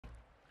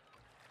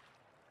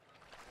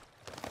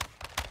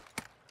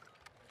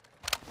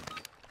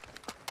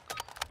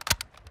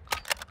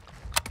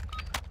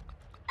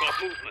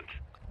Movement.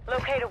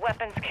 Locate a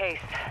weapons case.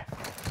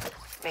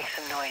 Make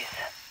some noise.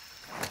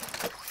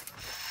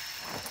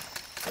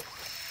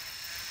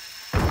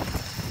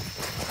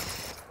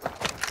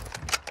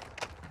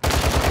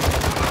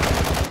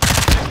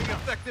 Taking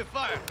effective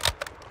fire.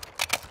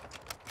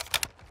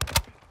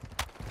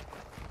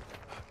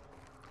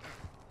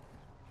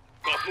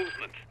 Got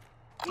movement.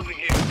 Moving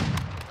here.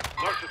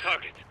 Mark the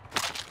target.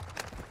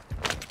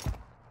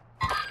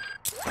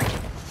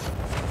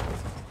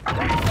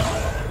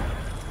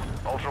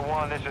 Ultra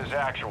One, this is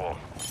Actual.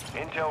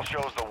 Intel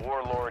shows the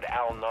warlord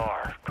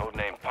Al-Nar,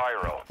 codenamed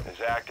Pyro, is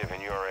active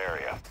in your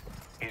area.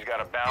 He's got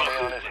a bounty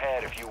on his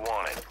head if you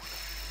want it.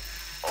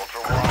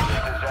 Ultra One,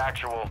 this is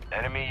Actual.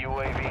 Enemy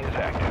UAV is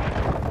active.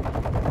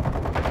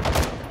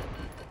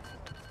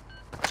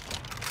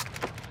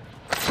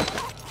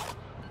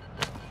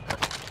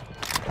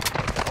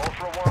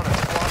 Ultra One, a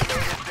squad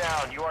mate is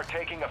down. You are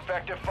taking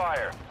effective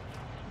fire.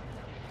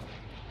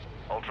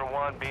 Ultra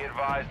One, be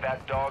advised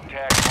that dog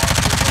tag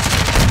marks your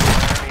location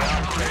for enemy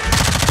operators.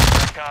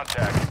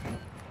 Contact.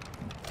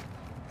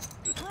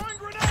 Throwing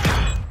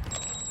grenade!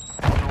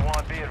 Ultra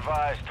One, be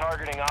advised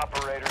targeting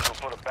operators will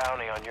put a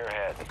bounty on your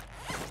head.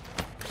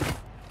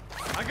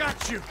 I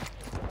got you.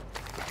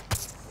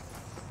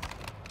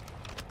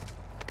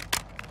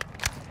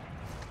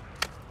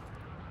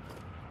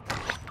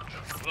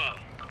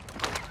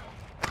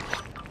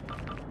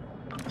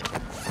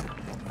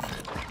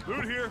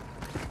 Loot here.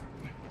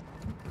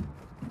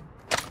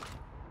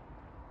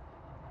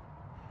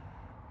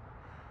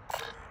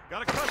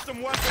 Got a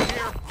custom weapon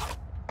here.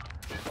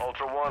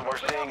 Ultra One, we're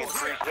seeing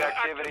increased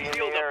activity in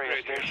the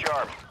area. Stay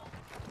sharp.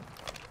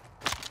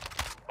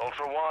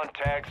 Ultra One,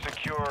 tag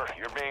secure.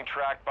 You're being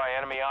tracked by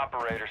enemy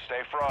operators.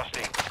 Stay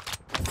frosty.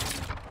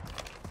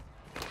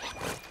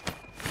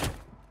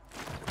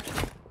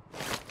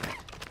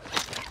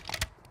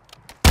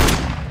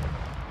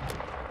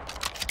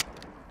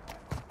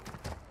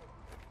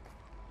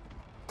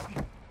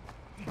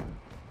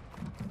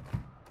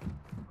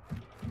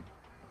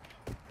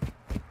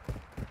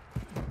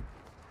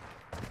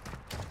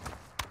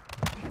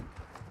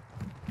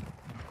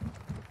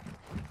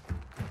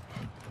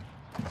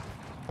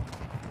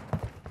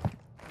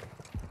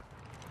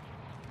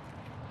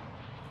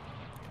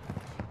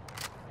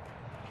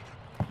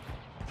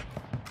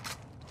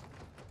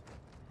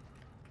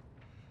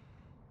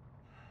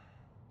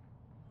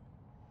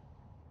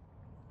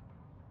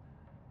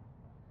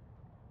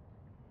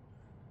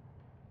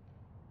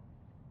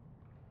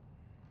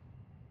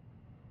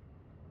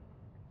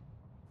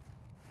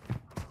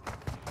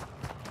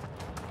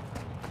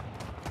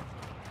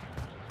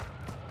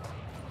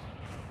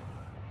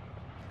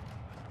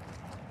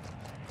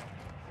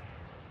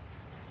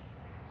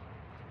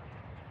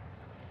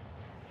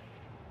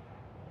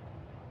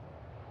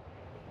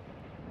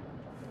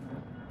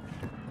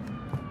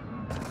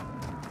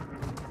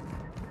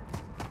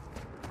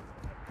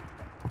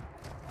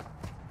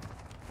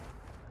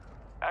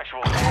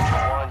 Actual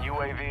Ultra One,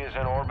 UAV is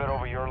in orbit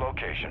over your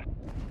location.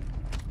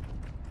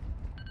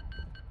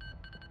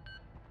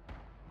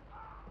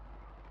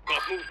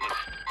 Got movement.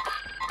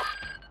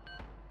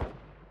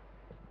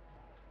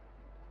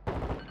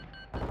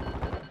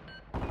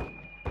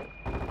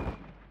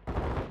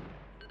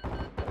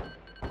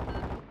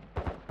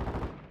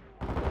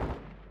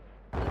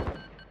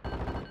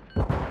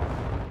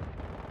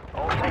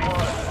 Ultra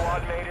One, a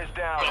squad mate is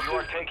down. You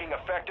are taking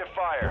effective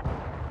fire.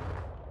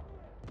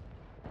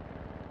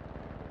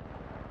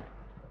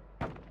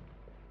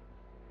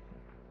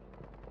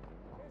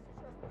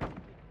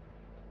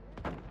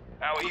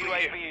 Our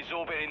UAV is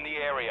orbiting the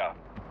area.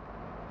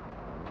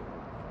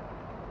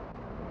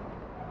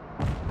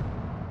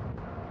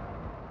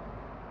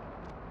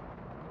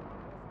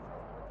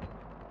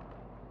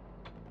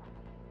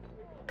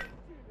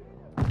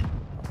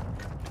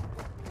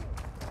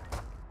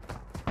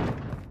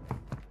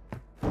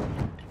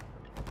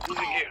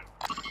 Moving here.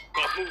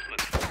 Got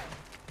movement.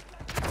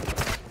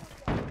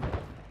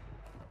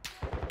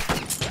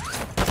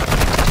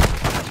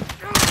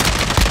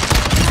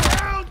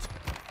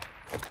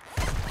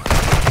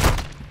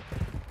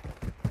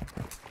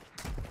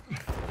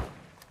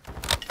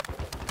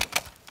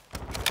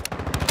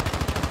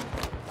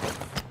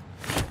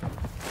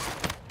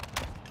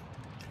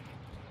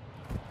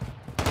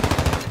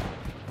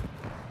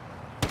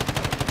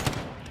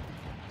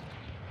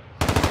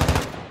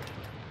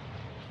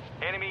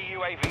 Enemy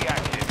UAV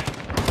active.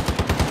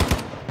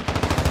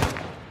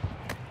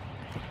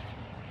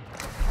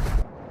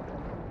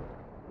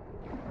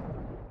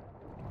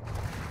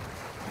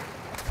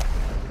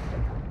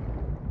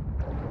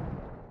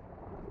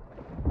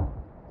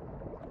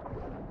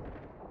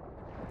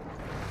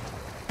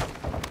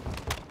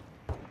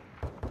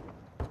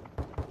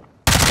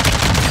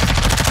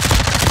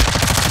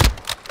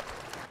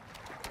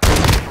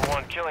 Ultra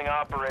One, killing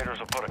operators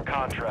will put a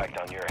contract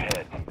on your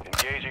head.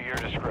 Engage at your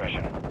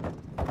discretion.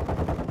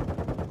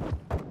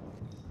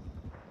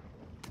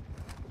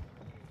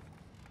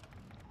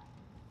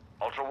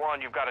 Ultra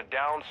One, you've got a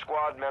down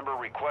squad member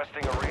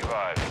requesting a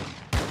revive.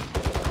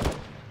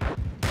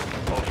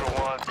 Ultra One.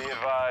 One, be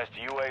advised,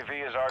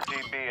 UAV is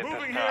RTB at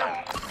Moving this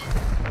time.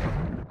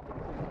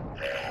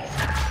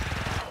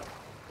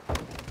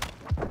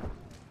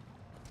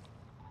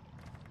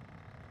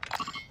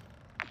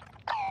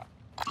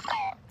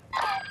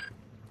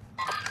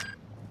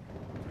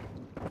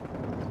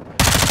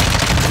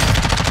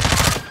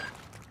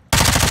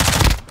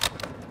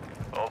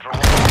 Ultra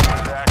One,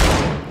 is active.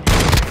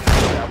 UAV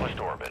is established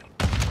orbit.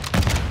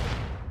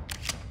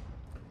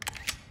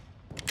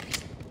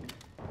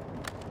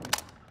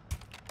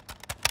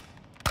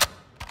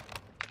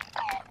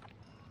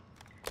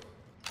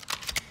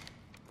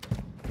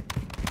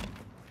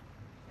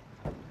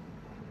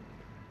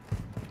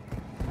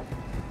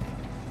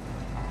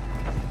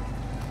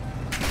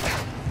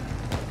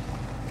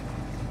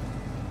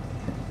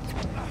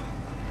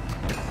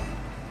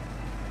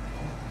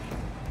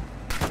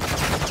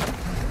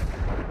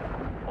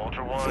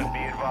 Ultra One, be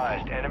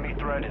advised, enemy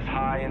threat is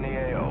high in the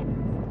AO.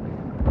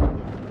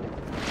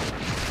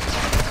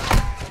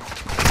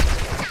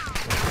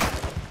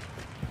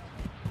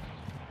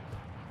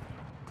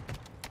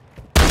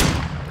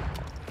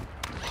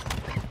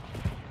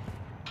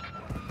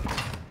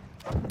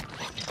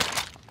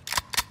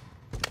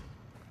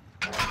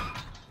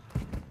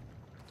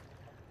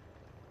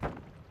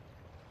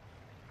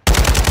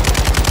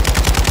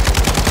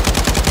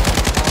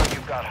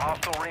 You've got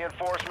hostile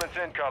reinforcements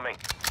incoming.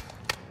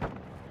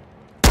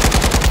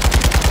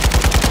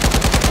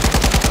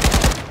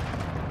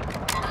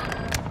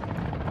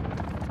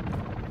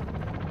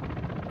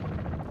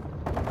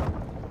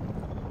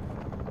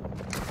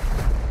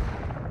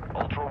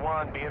 Ultra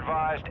One, be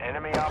advised,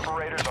 enemy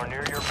operators are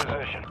near your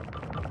position.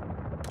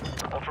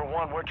 Ultra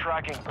One, we're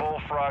tracking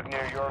Bullfrog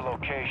near your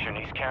location.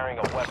 He's carrying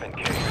a weapon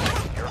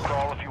case. Your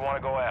call if you want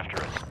to go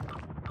after it.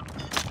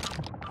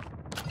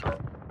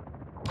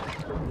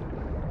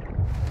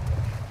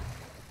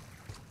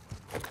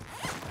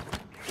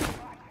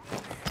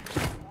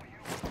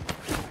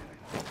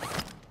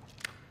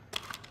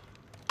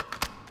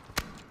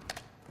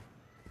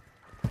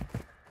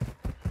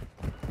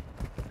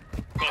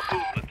 Got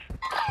movement.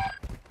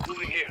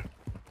 Moving here.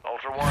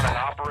 Ultra One, an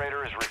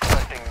operator is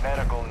requesting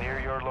medical near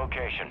your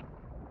location.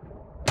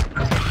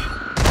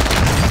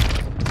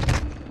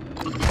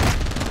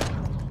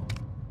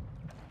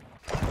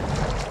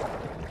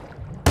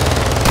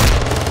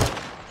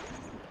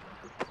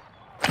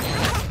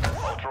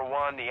 Ultra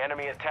One, the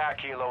enemy attack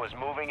helo is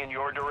moving in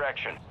your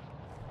direction.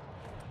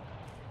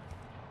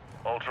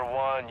 Ultra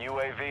One,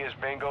 UAV is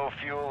bingo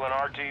fuel and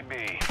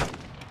RTB.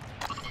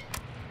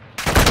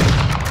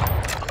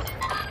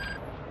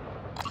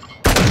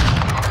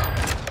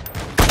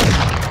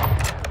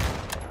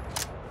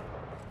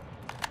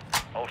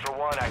 Ultra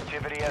One,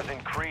 activity has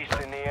increased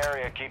in the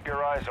area. Keep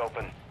your eyes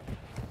open.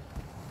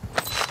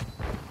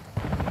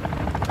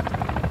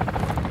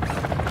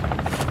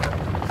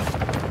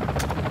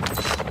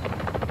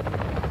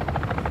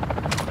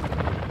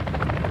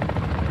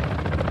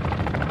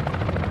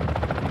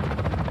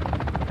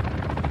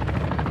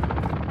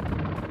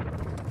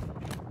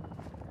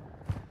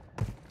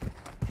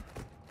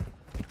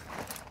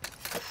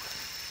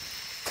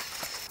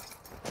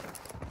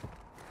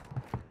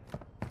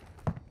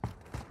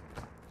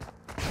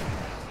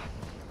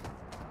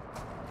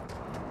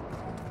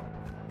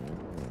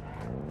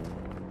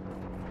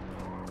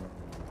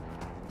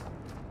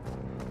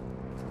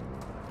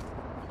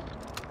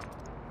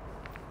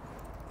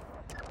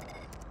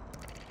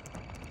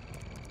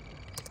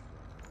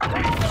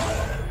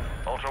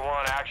 Ultra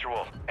One,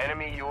 actual.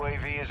 Enemy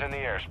UAV is in the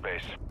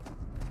airspace.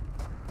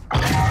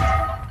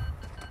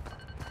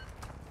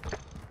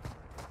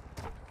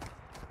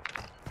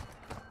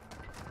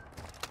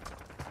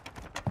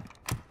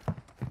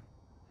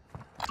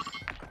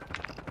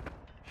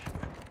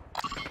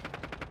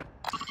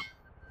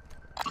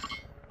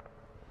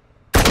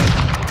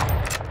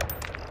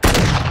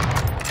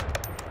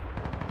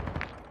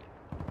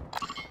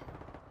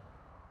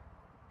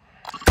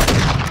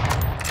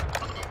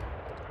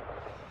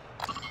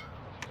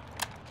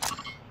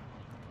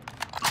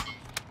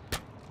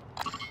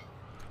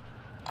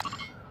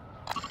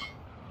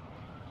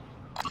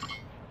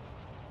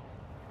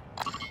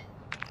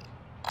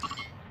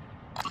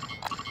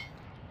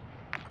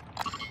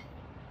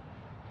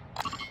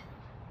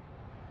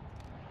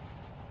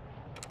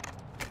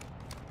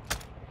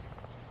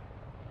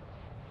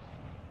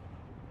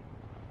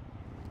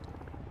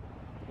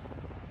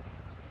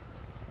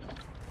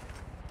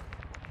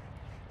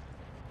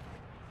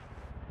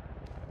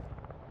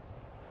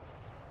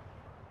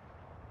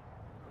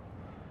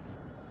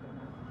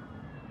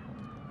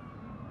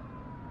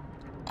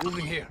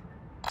 Moving here.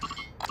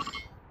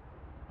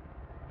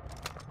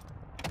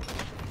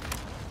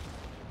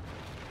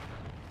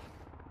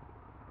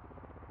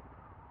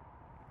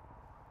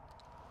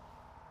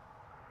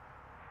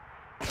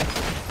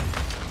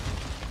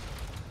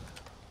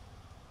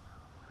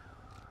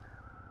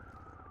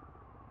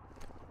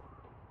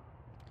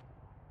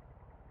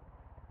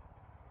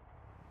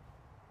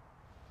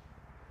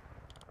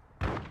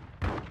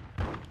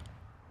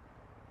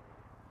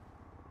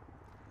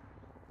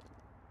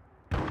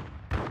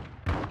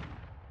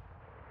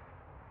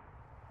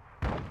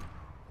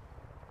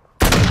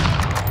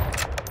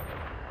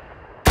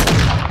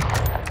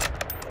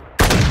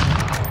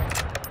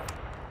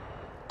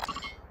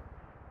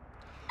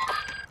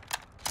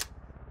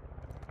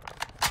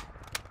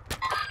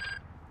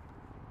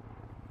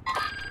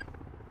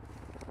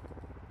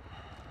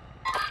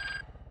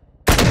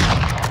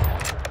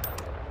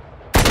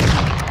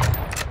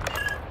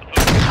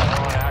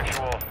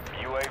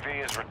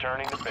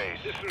 returning to base.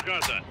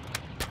 Disregard that.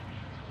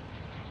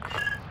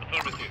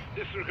 Affirmative.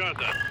 Disregard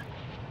that.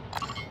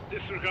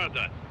 Disregard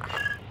that.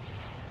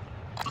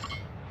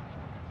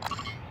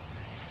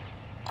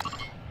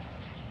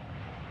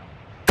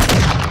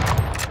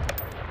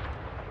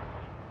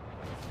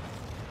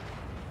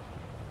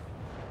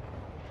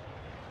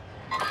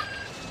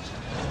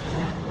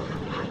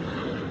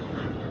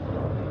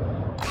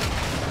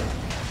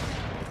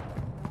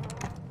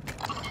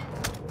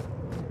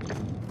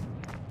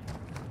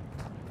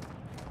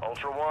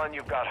 Ultra One,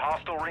 you've got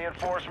hostile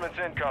reinforcements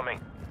incoming.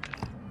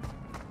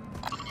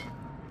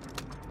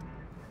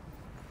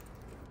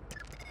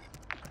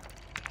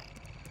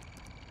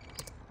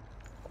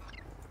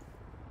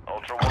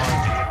 Ultra One,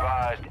 be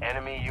advised,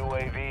 enemy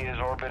UAV is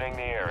orbiting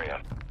the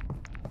area.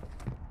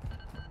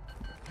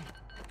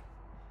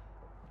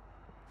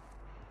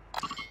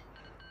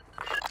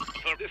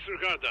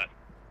 Disregard that.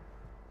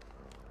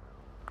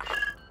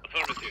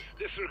 Affirmative.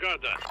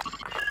 Disregard that.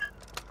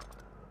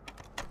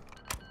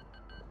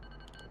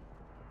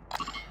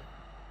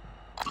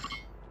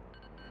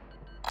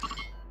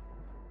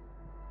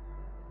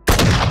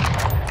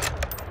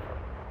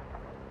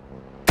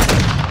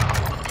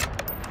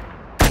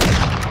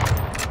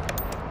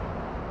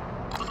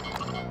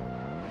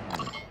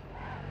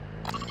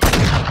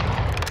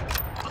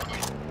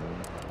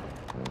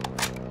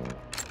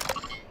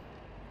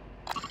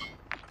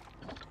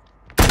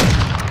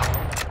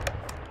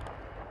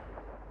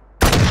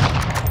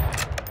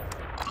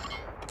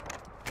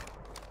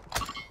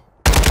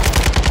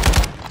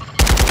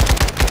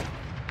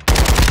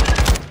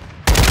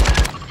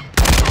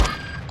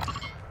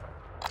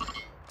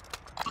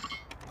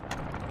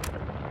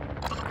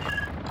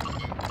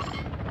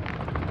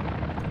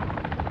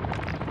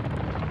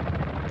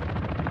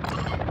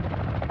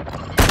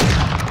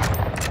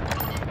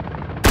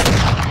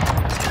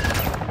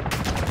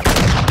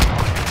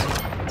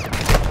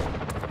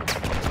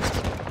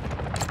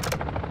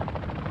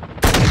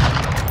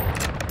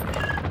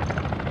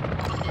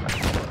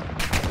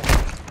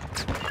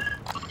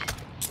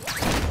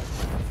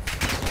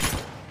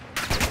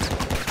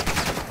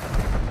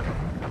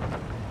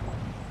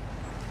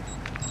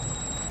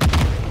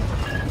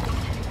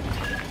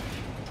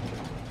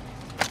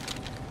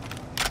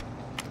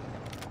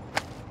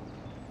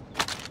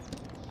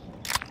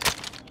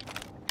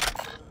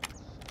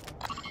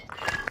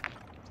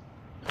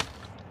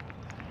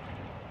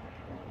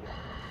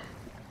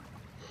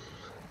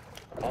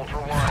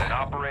 Ultra One, an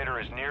operator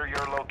is near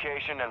your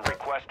location and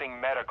requesting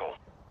medical.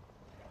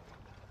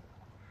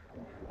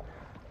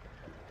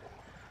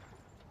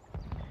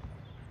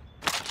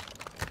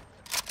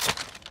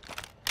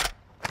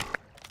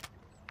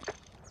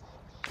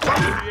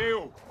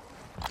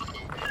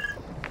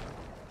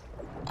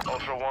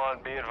 Ultra One,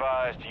 be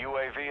advised,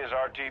 UAV is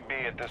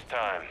RTB at this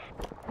time.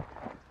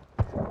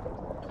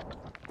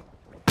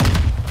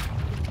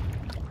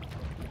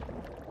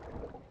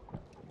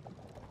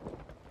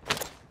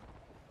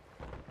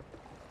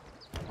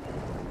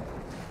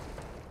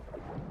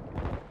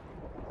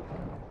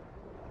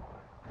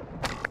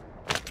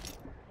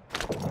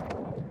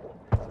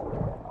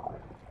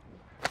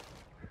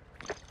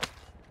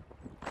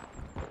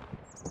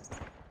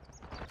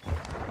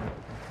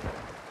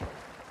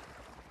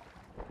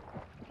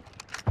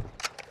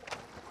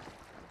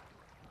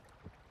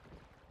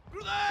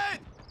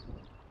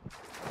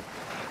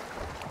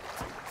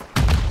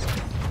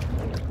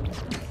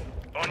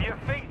 On your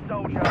feet,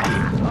 soldier.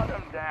 Cut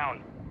them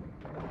down.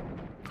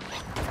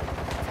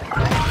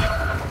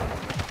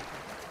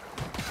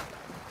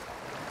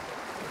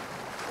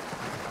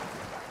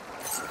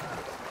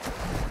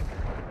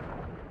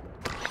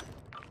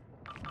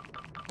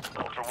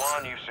 Ultra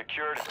One, you've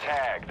secured a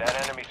tag.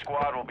 That enemy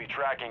squad will be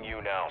tracking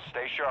you now.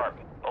 Stay sharp.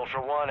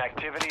 Ultra One,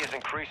 activity is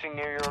increasing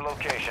near your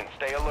location.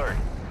 Stay alert.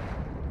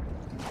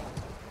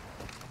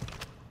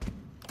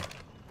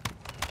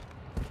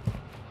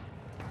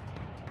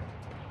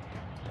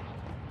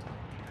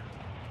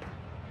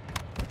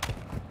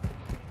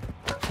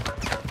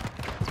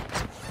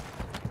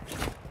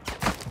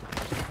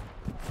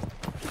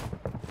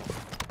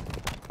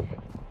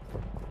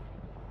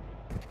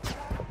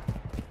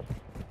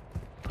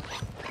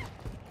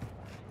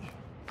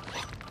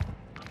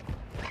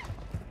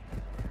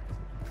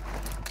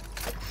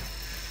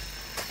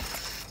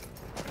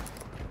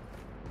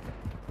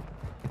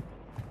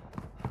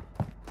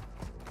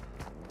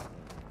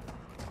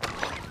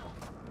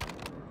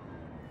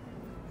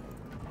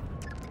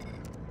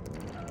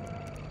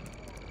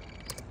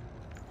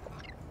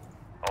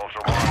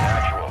 Ultra One,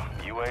 actual.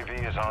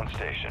 UAV is on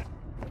station.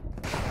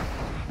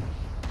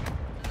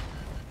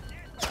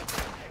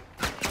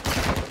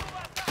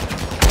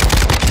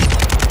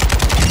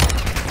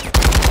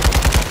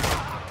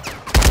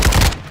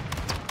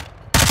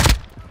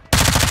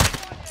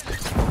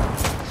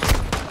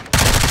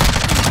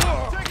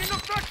 Taking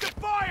effective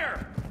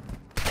fire!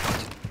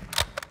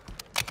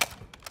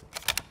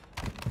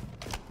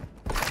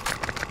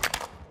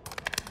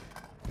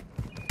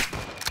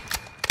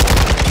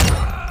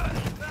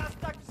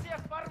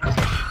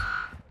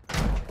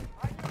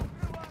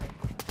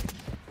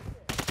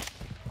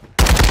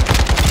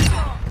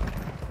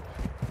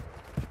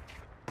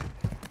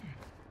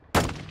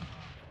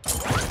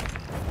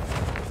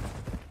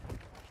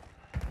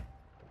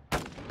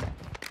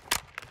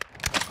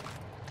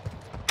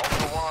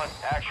 1,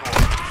 actual.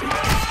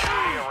 Defend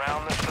security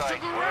around the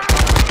site. We're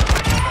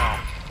signal now.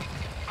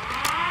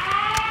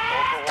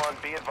 Ultra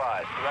 1, be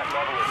advised. Threat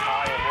level is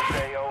high in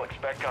this AO.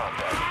 Expect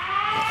contact.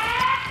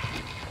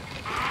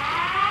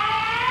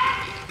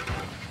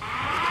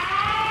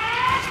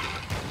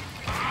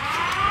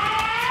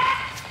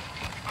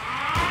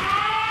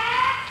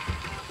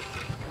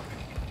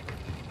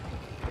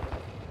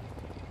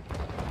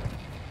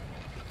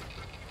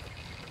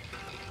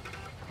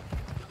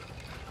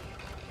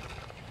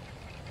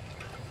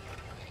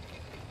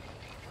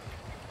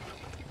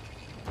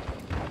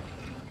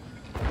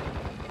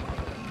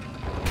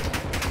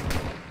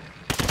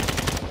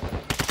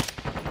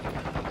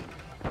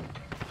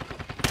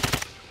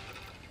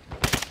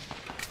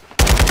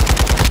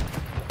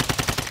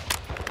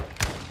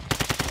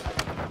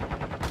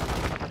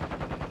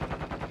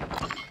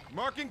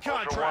 Marking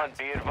Ultra contract.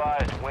 1, be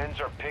advised. Winds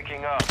are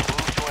picking up.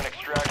 Move to an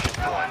extraction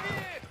point.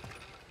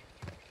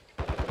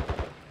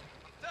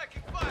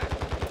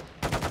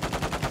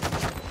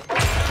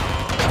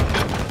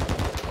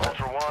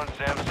 Ultra 1,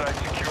 SAM site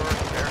secure.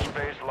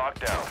 Airspace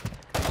locked down.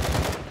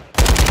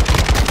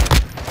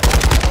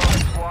 Ultra 1,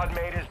 squad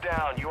mate is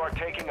down. You are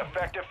taking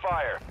effective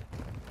fire.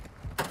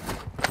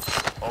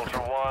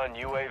 Ultra 1,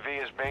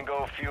 UAV is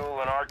bingo,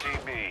 fuel, and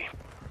RTB.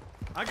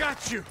 I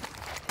got you.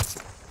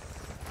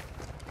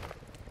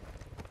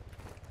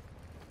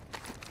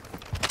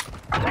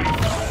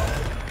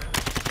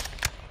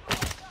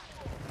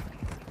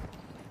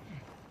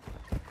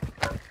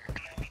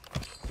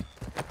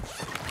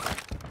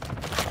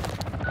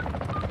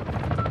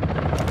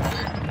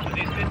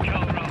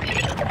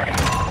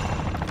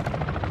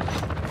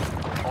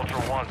 Ultra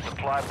 1,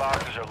 supply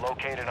boxes are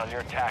located on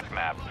your TAC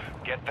map.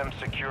 Get them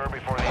secure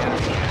before the enemy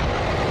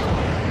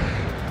can.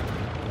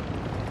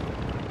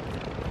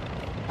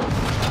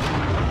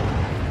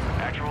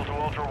 Actual to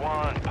Ultra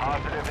 1,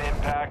 positive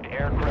impact,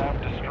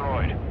 aircraft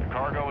destroyed. The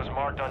cargo is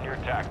marked on your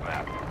TAC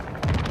map.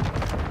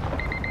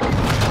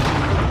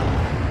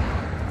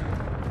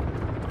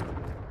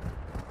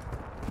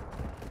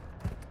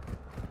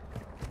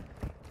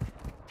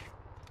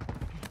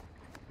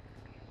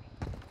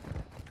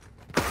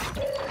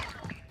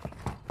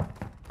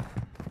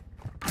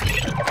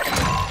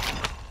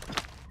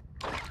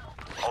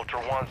 Ultra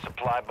 1,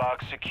 supply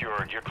box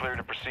secured. You're clear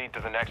to proceed to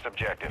the next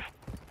objective.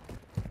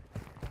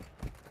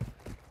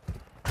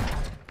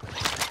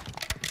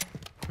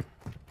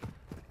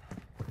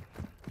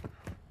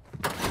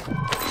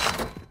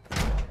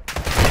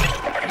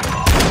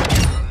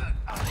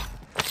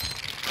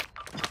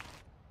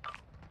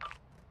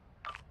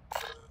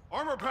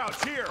 Armor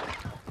pouch here.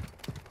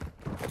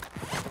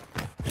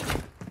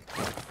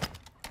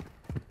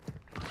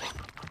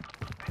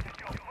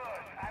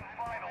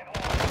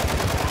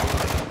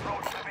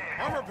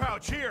 Armor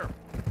pouch here.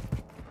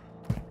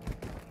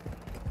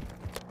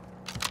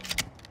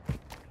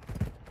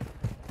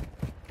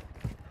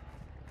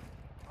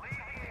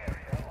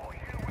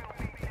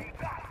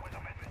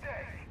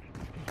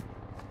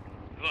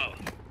 Well,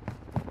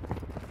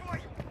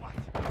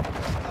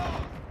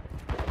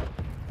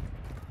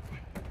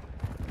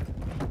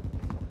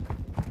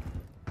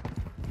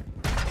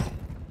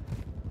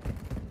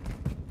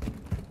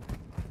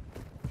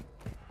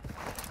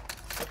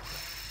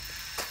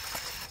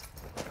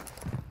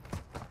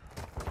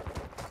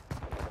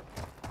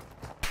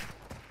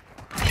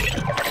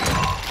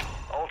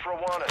 Ultra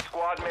 1, a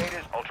squad mate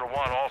is... Ultra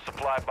 1, all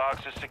supply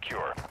boxes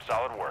secure.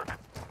 Solid work.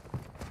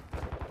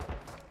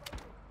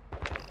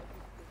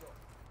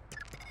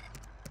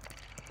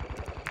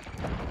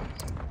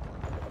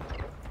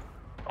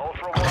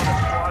 Ultra 1, a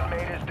squad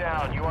mate is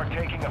down. You are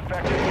taking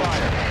effective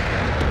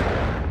fire.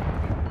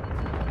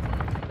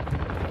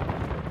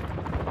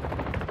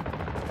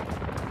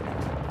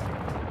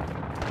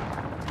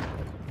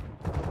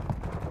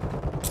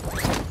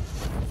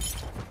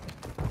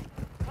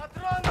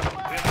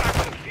 we're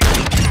active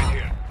field right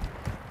here.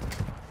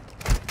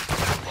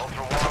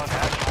 Ultra 1,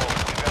 actual.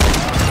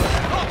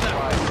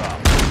 Supply drop.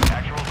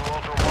 Actual to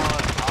Ultra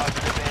 1,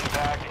 positive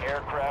impact,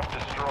 aircraft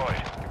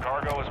destroyed. The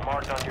cargo is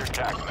marked on your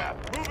TAC map.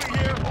 Moving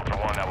here. Ultra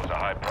 1, that was a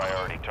high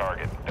priority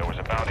target. There was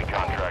a bounty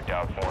contract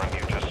out for him.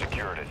 You just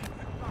secured it.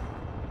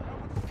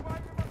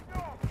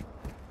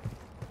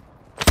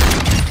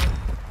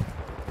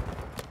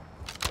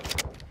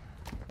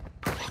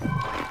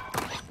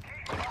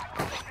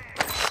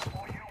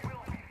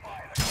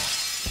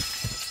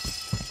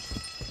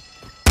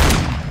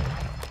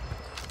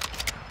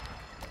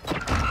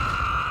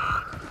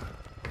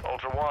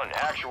 Ultra 1,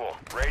 actual.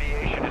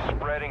 Radiation is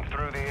spreading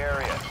through the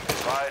area.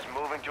 Advise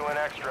moving to an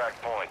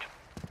extract point.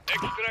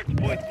 Extract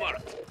point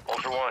marked.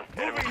 Ultra 1,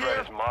 enemy Moving threat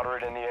here. is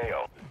moderate in the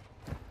AO.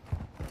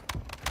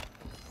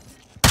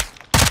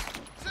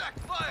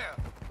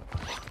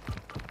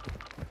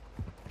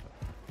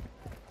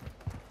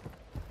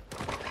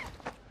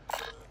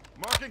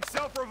 Marking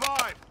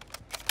self-revive.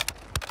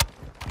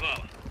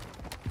 Well,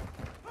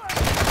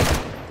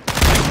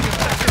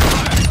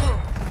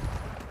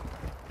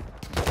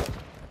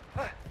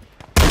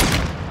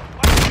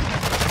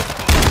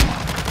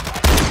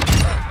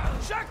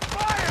 Check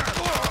fire.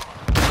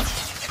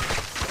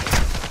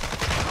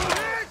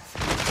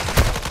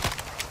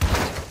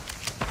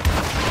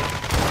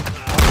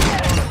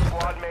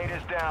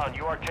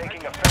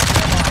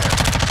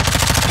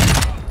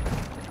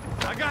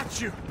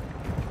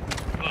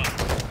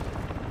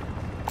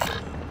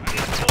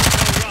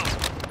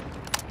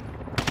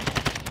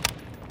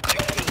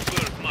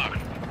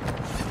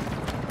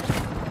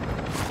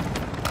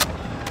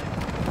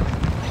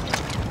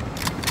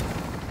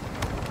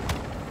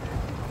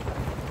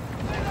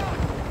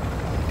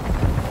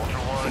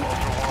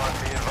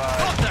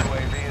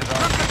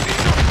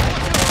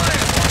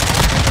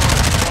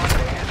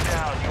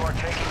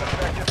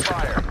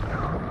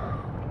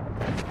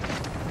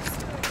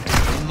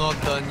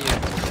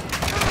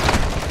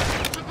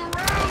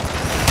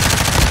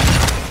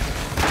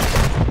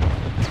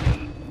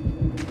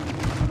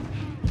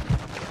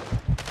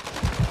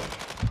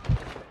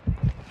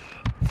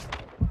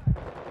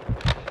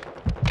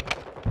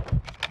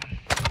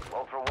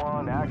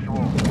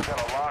 Got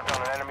a lock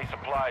on an enemy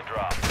supply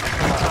drop.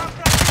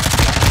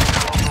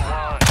 Ultra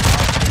One,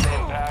 opposite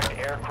impact,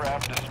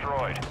 aircraft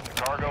destroyed.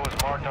 Cargo is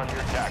marked on your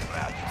attack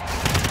map.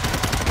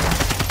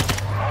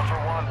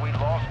 Ultra One, we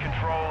lost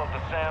control of the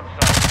SAM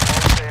site.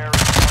 Close air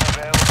is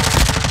unavailable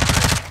to your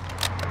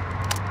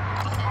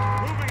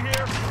Moving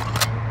here.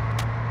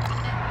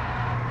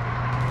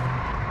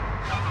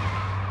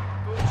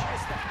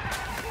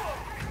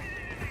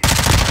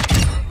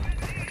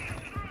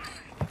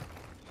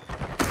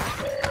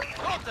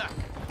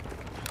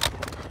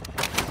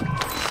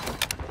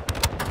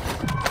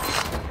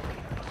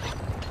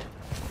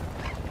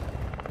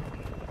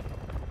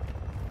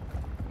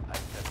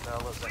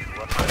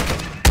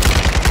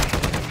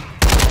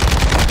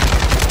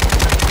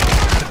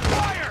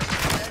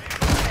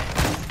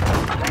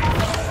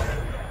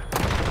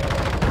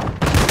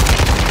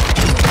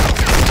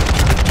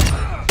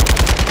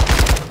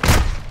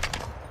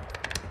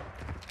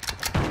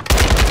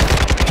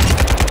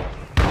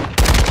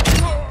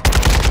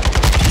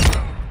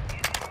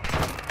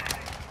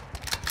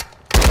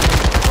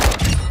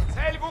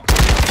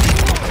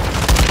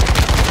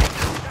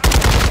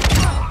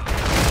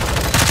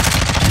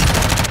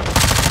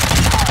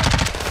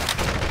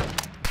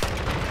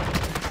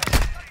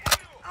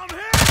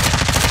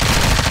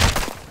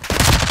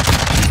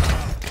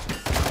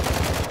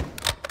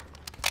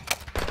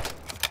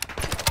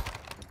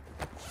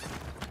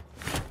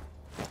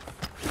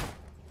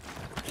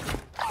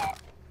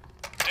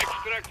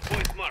 Extract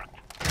point marked.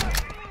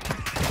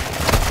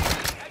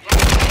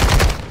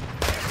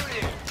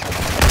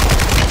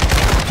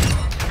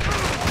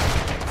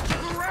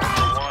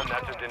 One,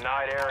 that's a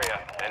denied area.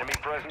 Enemy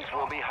presence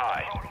will be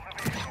high.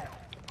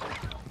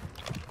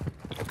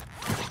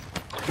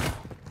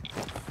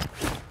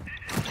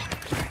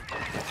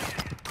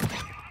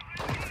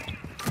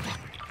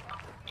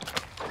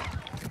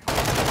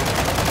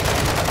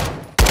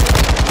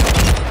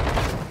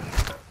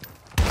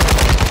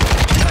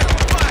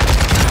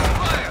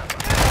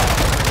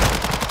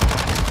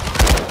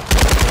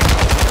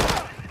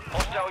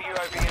 Hostile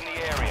UAV in the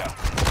area.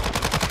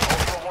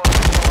 Ultra One,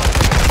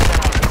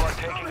 you are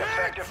taking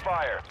effective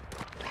fire.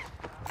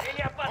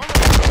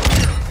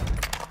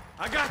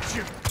 I got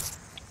you.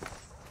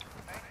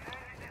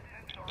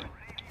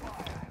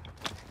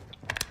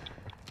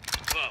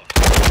 Well,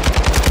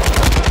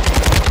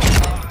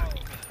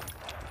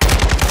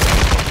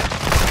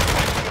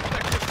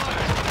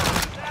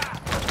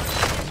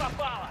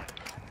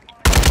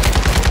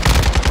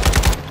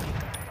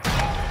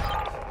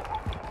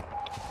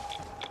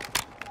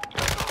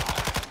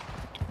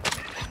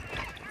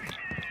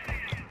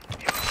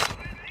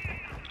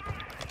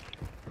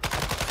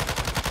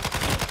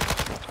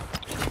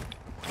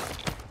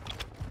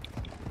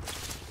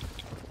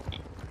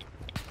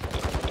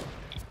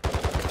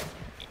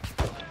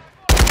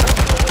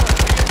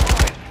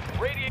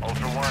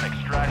 Ultra One,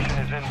 extraction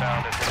is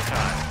inbound at this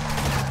time.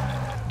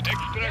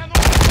 extract.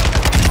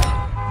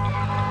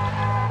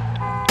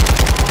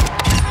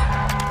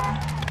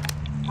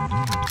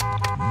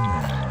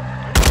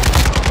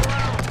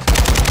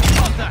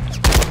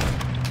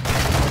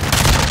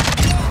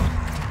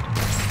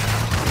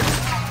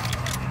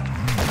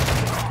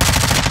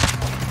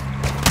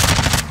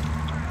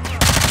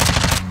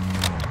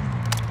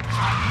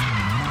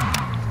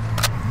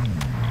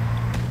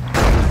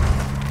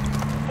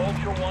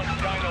 Ultra One,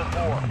 Dino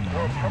 4.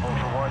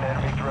 Ultra One,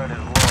 enemy threat is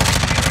low.